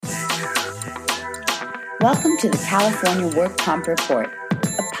Welcome to the California Work Comp Report,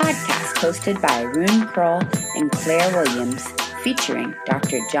 a podcast hosted by Arun Kroll and Claire Williams, featuring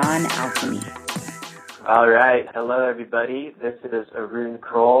Dr. John Alchemy. All right. Hello, everybody. This is Arun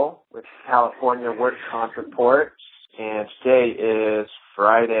Kroll with California Work Comp Report, and today is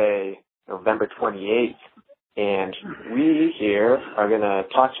Friday, November 28th, and we here are going to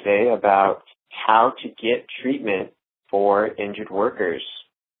talk today about how to get treatment for injured workers.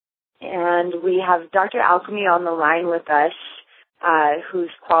 And we have Dr. Alchemy on the line with us,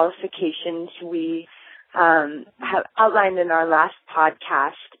 whose qualifications we have outlined in our last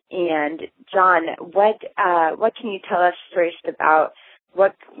podcast. And John, what can you tell us first about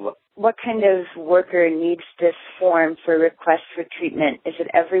what kind of worker needs this form for request for treatment? Is it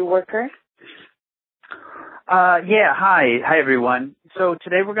every worker? Hi everyone. So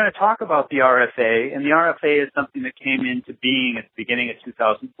today we're going to talk about the RFA, and the RFA is something that came into being at the beginning of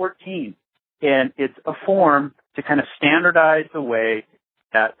 2014. And it's a form to kind of standardize the way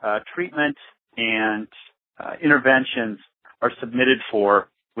that treatment and interventions are submitted for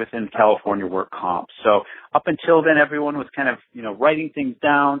within California Work Comp. So up until then, everyone was kind of, writing things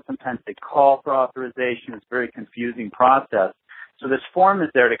down. Sometimes they call for authorization. It's a very confusing process. So this form is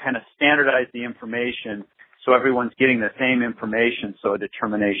there to kind of standardize the information so everyone's getting the same information so a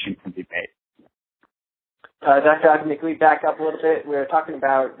determination can be made. Dr. Alchemy, can we back up a little bit? We were talking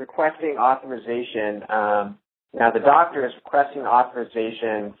about requesting authorization. Now, the doctor is requesting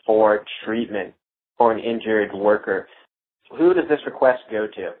authorization for treatment for an injured worker. Who does this request go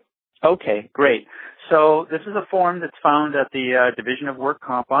to? Okay, great. So this is a form that's found at the Division of Work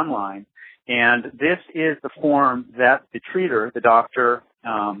Comp online, and this is the form that the treater, the doctor,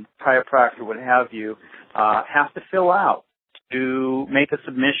 chiropractor, what have you, has to fill out to make a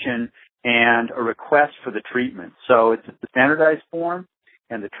submission and a request for the treatment. So it's a standardized form,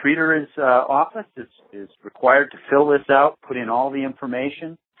 and the treater's office is required to fill this out, put in all the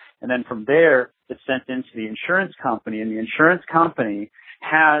information, and then from there it's sent into the insurance company, and the insurance company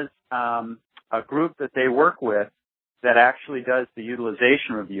has a group that they work with that actually does the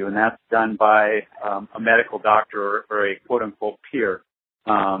utilization review, and that's done by a medical doctor or a quote-unquote peer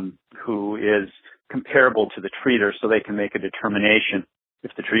who is comparable to the treater, so they can make a determination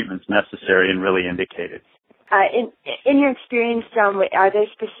if the treatment's necessary and really indicated. In your experience, John, are there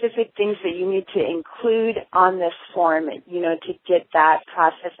specific things that you need to include on this form, to get that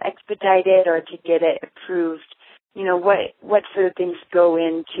process expedited or to get it approved? What sort of things go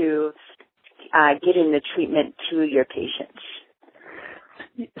into getting the treatment to your patients?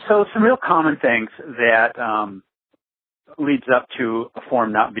 So some real common things that leads up to a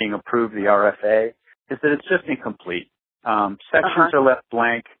form not being approved, the RFA, is that it's just incomplete. Sections are left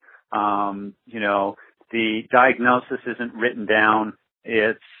blank. The diagnosis isn't written down.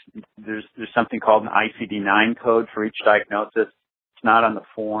 There's something called an ICD-9 code for each diagnosis. It's not on the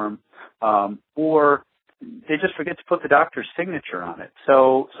form. Or they just forget to put the doctor's signature on it.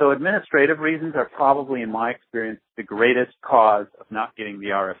 So administrative reasons are probably, in my experience, the greatest cause of not getting the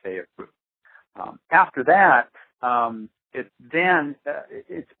RFA approved. After that, it's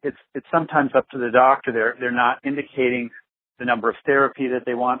sometimes up to the doctor. They're not indicating the number of therapy that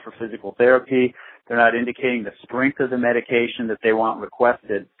they want for physical therapy. They're not indicating the strength of the medication that they want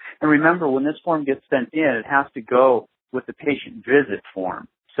requested. And remember, when this form gets sent in, it has to go with the patient visit form.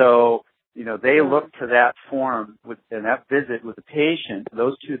 So, they look to that form and that visit with the patient.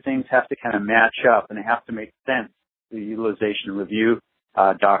 Those two things have to kind of match up, and they have to make sense to the utilization review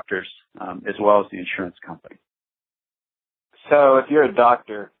doctors as well as the insurance company. So if you're a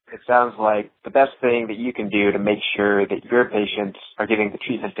doctor, it sounds like the best thing that you can do to make sure that your patients are getting the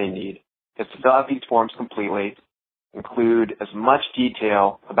treatment they need is to fill out these forms completely, include as much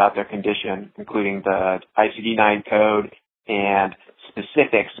detail about their condition, including the ICD-9 code and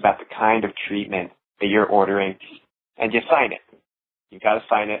specifics about the kind of treatment that you're ordering, and just sign it. You've got to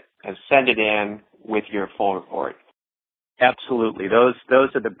sign it and send it in with your full report. Absolutely. Those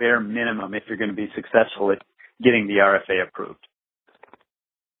are the bare minimum if you're going to be successful at getting the RFA approved.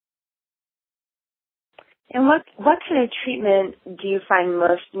 And what kind of treatment do you find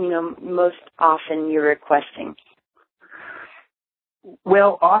most often you're requesting?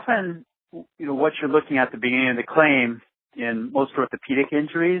 Well, often, what you're looking at the beginning of the claim in most orthopedic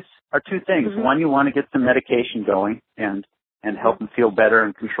injuries are two things. Mm-hmm. One, you want to get some medication going and help them feel better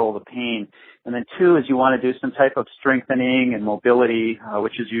and control the pain. And then two is you want to do some type of strengthening and mobility,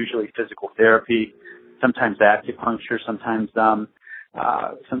 which is usually physical therapy, sometimes acupuncture, sometimes some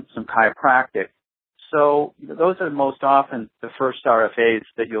chiropractic. So those are most often the first RFAs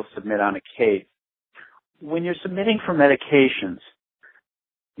that you'll submit on a case. When you're submitting for medications,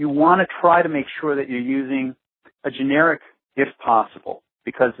 you want to try to make sure that you're using a generic if possible,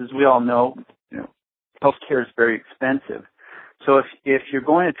 because as we all know, healthcare is very expensive. So if you're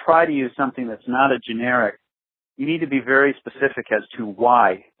going to try to use something that's not a generic, you need to be very specific as to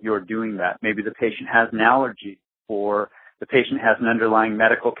why you're doing that. Maybe the patient has an allergy, or the patient has an underlying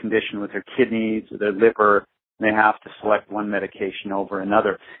medical condition with their kidneys or their liver, and they have to select one medication over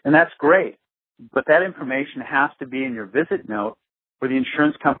another. And that's great, but that information has to be in your visit note, or the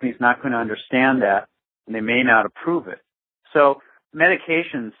insurance company is not going to understand that, and they may not approve it. So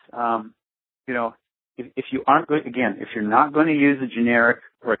medications, if you aren't going, again, if you're not going to use a generic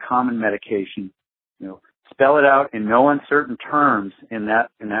or a common medication, spell it out in no uncertain terms in that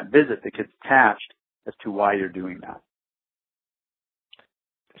visit that gets attached as to why you're doing that.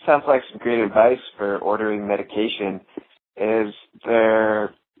 Sounds like some great advice for ordering medication. Is there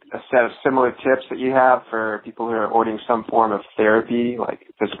a set of similar tips that you have for people who are ordering some form of therapy, like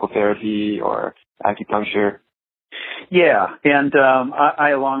physical therapy or acupuncture? Yeah, and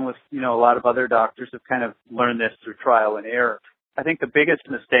I, along with a lot of other doctors, have kind of learned this through trial and error. I think the biggest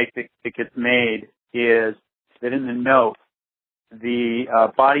mistake that gets made is that in the note, the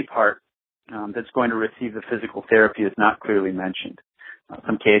body part that's going to receive the physical therapy is not clearly mentioned.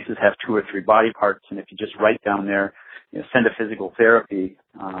 Some cases have 2 or 3 body parts, and if you just write down there, send a physical therapy,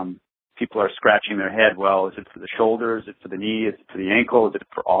 people are scratching their head. Well, is it for the shoulder? Is it for the knee? Is it for the ankle? Is it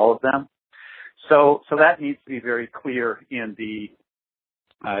for all of them? So that needs to be very clear in the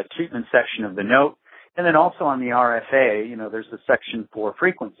treatment section of the note. And then also on the RFA, there's a section for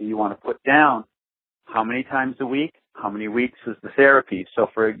frequency. You want to put down how many times a week, how many weeks is the therapy. So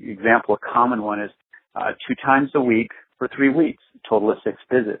for example, a common one is 2 times a week for 3 weeks, a total of 6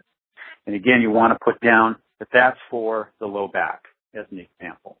 visits. And again, you want to put down that that's for the low back as an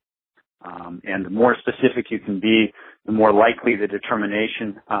example. And the more specific you can be, the more likely the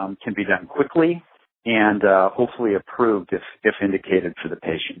determination can be done quickly and hopefully approved if indicated for the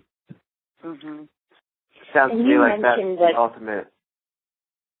patient. Mm-hmm. Sounds to me like that's the ultimate.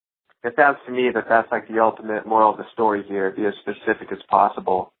 It sounds to me that that's like the ultimate moral of the story here. Be as specific as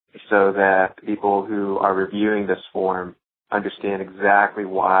possible so that people who are reviewing this form understand exactly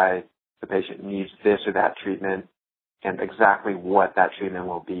why the patient needs this or that treatment and exactly what that treatment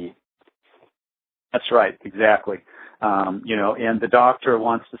will be. That's right, exactly. And the doctor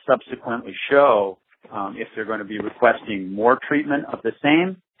wants to subsequently show if they're going to be requesting more treatment of the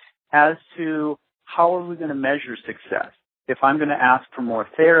same as to how are we going to measure success. If I'm going to ask for more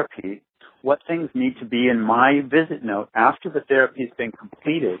therapy, what things need to be in my visit note after the therapy has been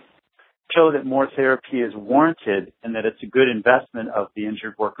completed show that more therapy is warranted and that it's a good investment of the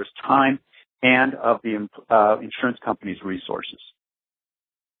injured worker's time and of the insurance company's resources.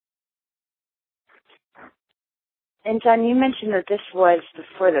 And John, you mentioned that this was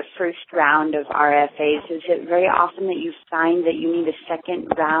for the first round of RFAs. Is it very often that you find that you need a second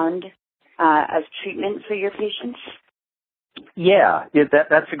round of treatment for your patients? Yeah,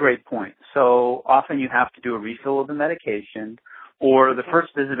 that's a great point. So often you have to do a refill of the medication, or the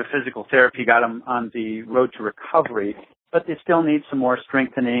first visit of physical therapy got them on the road to recovery, but they still need some more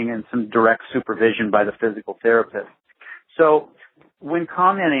strengthening and some direct supervision by the physical therapist. So when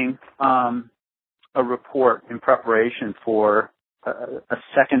commenting a report in preparation for a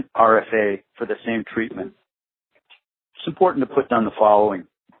second RFA for the same treatment, it's important to put down the following.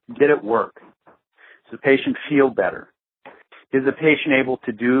 Did it work? Does the patient feel better? Is the patient able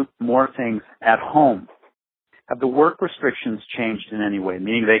to do more things at home? Have the work restrictions changed in any way,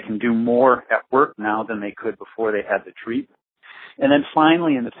 meaning they can do more at work now than they could before they had the treatment? And then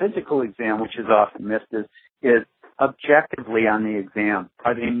finally, in the physical exam, which is often missed, is objectively on the exam,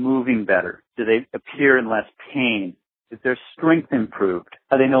 are they moving better? Do they appear in less pain? Is their strength improved?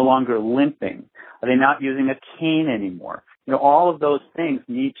 Are they no longer limping? Are they not using a cane anymore? All of those things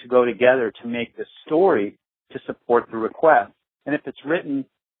need to go together to make the story to support the request. And if it's written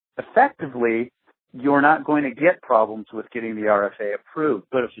effectively, you're not going to get problems with getting the RFA approved.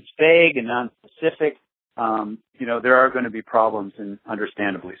 But if it's vague and non-specific, there are going to be problems, and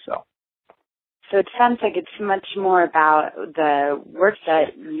understandably so. So it sounds like it's much more about the work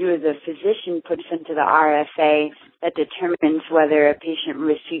that you as a physician puts into the RFA that determines whether a patient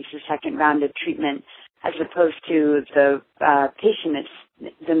receives a second round of treatment as opposed to the patient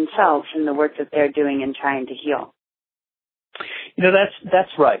themselves and the work that they're doing in trying to heal.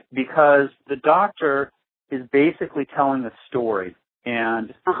 That's right, because the doctor is basically telling a story,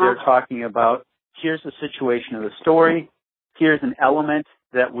 and they're talking about, here's the situation of the story, here's an element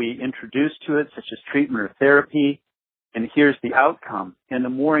that we introduce to it, such as treatment or therapy, and here's the outcome. And the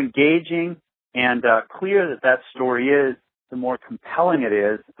more engaging and clear that story is, the more compelling it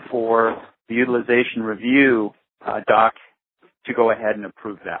is for the utilization review doc to go ahead and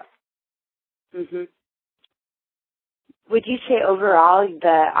approve that. Mm-hmm. Would you say overall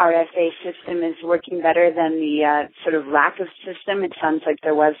the RFA system is working better than the sort of lack of system it sounds like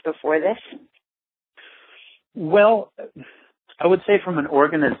there was before this? Well, I would say from an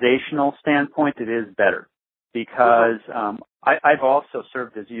organizational standpoint, it is better because I've also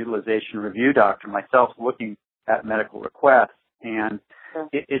served as a utilization review doctor myself looking at medical requests, and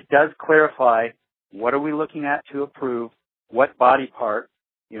it does clarify what are we looking at to approve, what body part,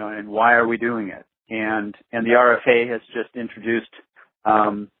 and why are we doing it. And the RFA has just introduced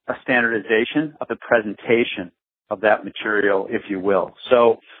a standardization of the presentation of that material, if you will.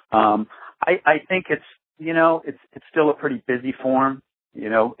 So I think it's still a pretty busy form.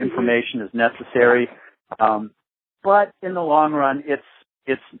 Information is necessary, but in the long run,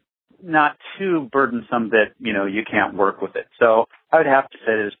 it's not too burdensome that you can't work with it. So I would have to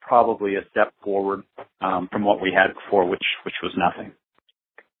say it is probably a step forward from what we had before, which was nothing.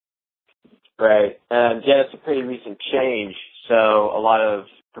 Right. And yeah, it's a pretty recent change. So a lot of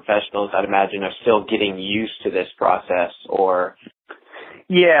professionals, I'd imagine, are still getting used to this process or...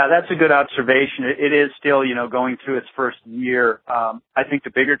 Yeah, that's a good observation. It is still, going through its first year. I think the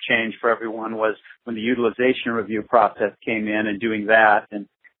bigger change for everyone was when the utilization review process came in and doing that and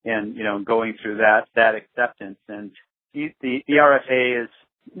going through that acceptance. And the RFA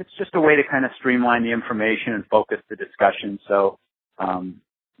it's just a way to kind of streamline the information and focus the discussion. So,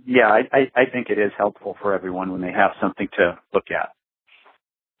 yeah, I think it is helpful for everyone when they have something to look at.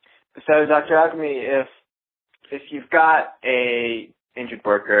 So, Dr. Alchemy, if you've got a injured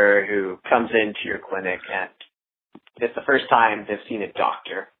worker who comes into your clinic and it's the first time they've seen a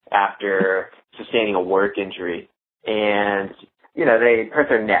doctor after sustaining a work injury, and they hurt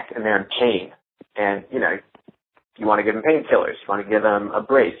their neck and they're in pain, and you want to give them painkillers, you want to give them a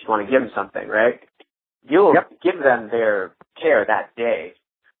brace, you want to give them something, right? You'll give them their care that day,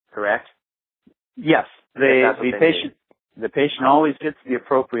 correct? Yes. The patient always gets the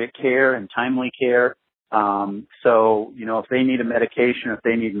appropriate care and timely care. So, if they need a medication, if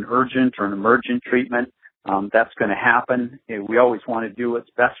they need an urgent or an emergent treatment, that's going to happen. We always want to do what's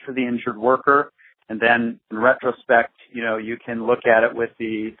best for the injured worker. And then in retrospect, you can look at it with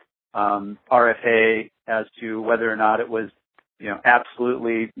the RFA as to whether or not it was,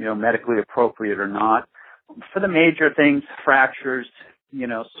 absolutely, medically appropriate or not. For the major things, fractures,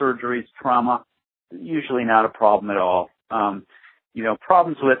 surgeries, trauma, usually not a problem at all.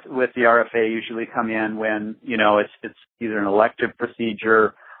 Problems with the RFA usually come in when, it's either an elective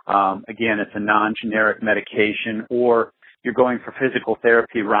procedure, again, it's a non-generic medication, or you're going for physical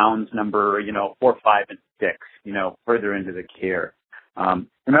therapy rounds number, 4, 5, and 6, further into the care.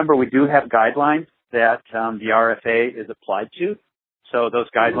 Remember, we do have guidelines that the RFA is applied to. So those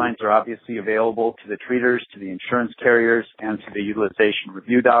guidelines are obviously available to the treaters, to the insurance carriers, and to the utilization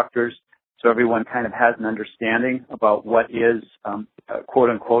review doctors. So everyone kind of has an understanding about what is, quote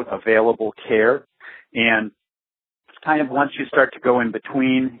unquote, available care. And it's kind of once you start to go in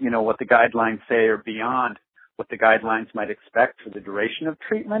between, what the guidelines say or beyond what the guidelines might expect for the duration of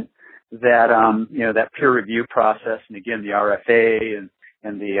treatment, that, that peer review process and again, the RFA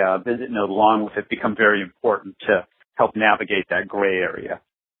and the visit note along with it become very important to help navigate that gray area.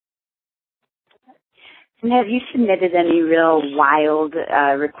 And have you submitted any real wild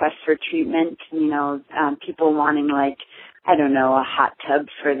requests for treatment? People wanting a hot tub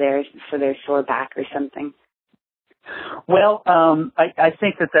for their sore back or something. Well, I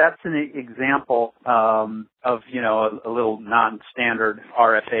think that's an example of a little non-standard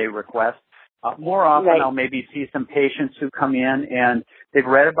RFA request. More often, right. I'll maybe see some patients who come in and they've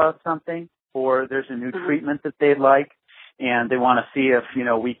read about something, or there's a new treatment that they'd like, and they want to see if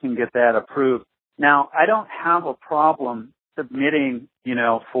we can get that approved. Now, I don't have a problem submitting,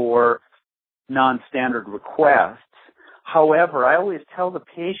 for non-standard requests. However, I always tell the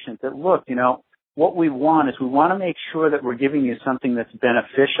patient that, look, what we want is we want to make sure that we're giving you something that's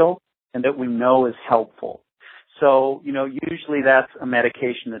beneficial and that we know is helpful. So, usually that's a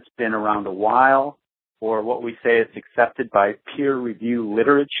medication that's been around a while, or what we say is accepted by peer review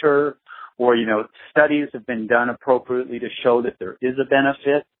literature, or, studies have been done appropriately to show that there is a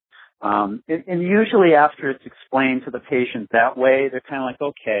benefit. And usually after it's explained to the patient that way, they're kind of like,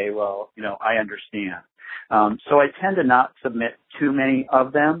 okay, well, I understand. So I tend to not submit too many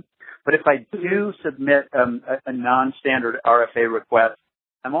of them. But if I do submit a non-standard RFA request,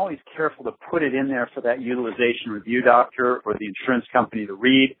 I'm always careful to put it in there for that utilization review doctor or the insurance company to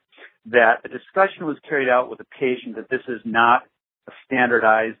read, that a discussion was carried out with the patient that this is not a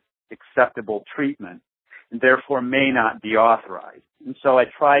standardized, acceptable treatment. and therefore may not be authorized. And so I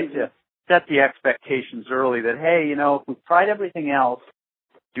tried to set the expectations early that, hey, if we've tried everything else,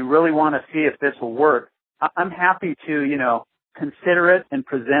 do you really want to see if this will work? I'm happy to, consider it and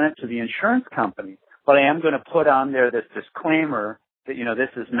present it to the insurance company, but I am going to put on there this disclaimer that, this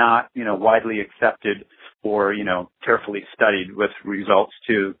is not, widely accepted or, carefully studied with results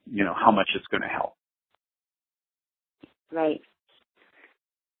to, how much it's going to help. Right.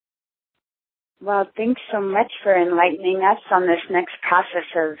 Well, thanks so much for enlightening us on this next process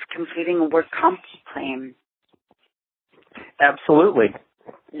of completing a work comp claim. Absolutely.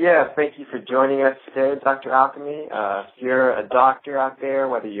 Yeah, thank you for joining us today, Dr. Alchemy. If you're a doctor out there,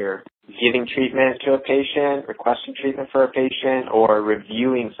 whether you're giving treatment to a patient, requesting treatment for a patient, or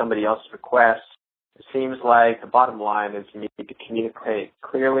reviewing somebody else's request, it seems like the bottom line is you need to communicate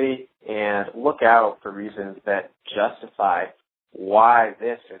clearly and look out for reasons that justify why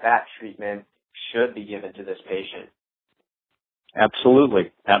this or that treatment should be given to this patient.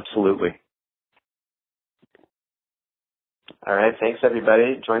 Absolutely. Absolutely. All right. Thanks,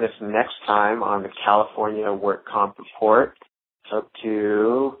 everybody. Join us next time on the California Work Comp Report. Hope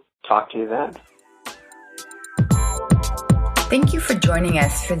to talk to you then. Thank you for joining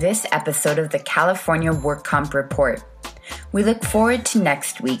us for this episode of the California Work Comp Report. We look forward to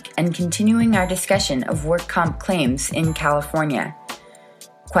next week and continuing our discussion of work comp claims in California.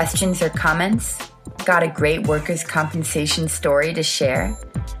 Questions or comments? Got a great workers' compensation story to share?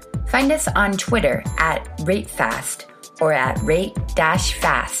 Find us on Twitter @RateFast or at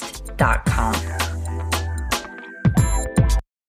rate-fast.com.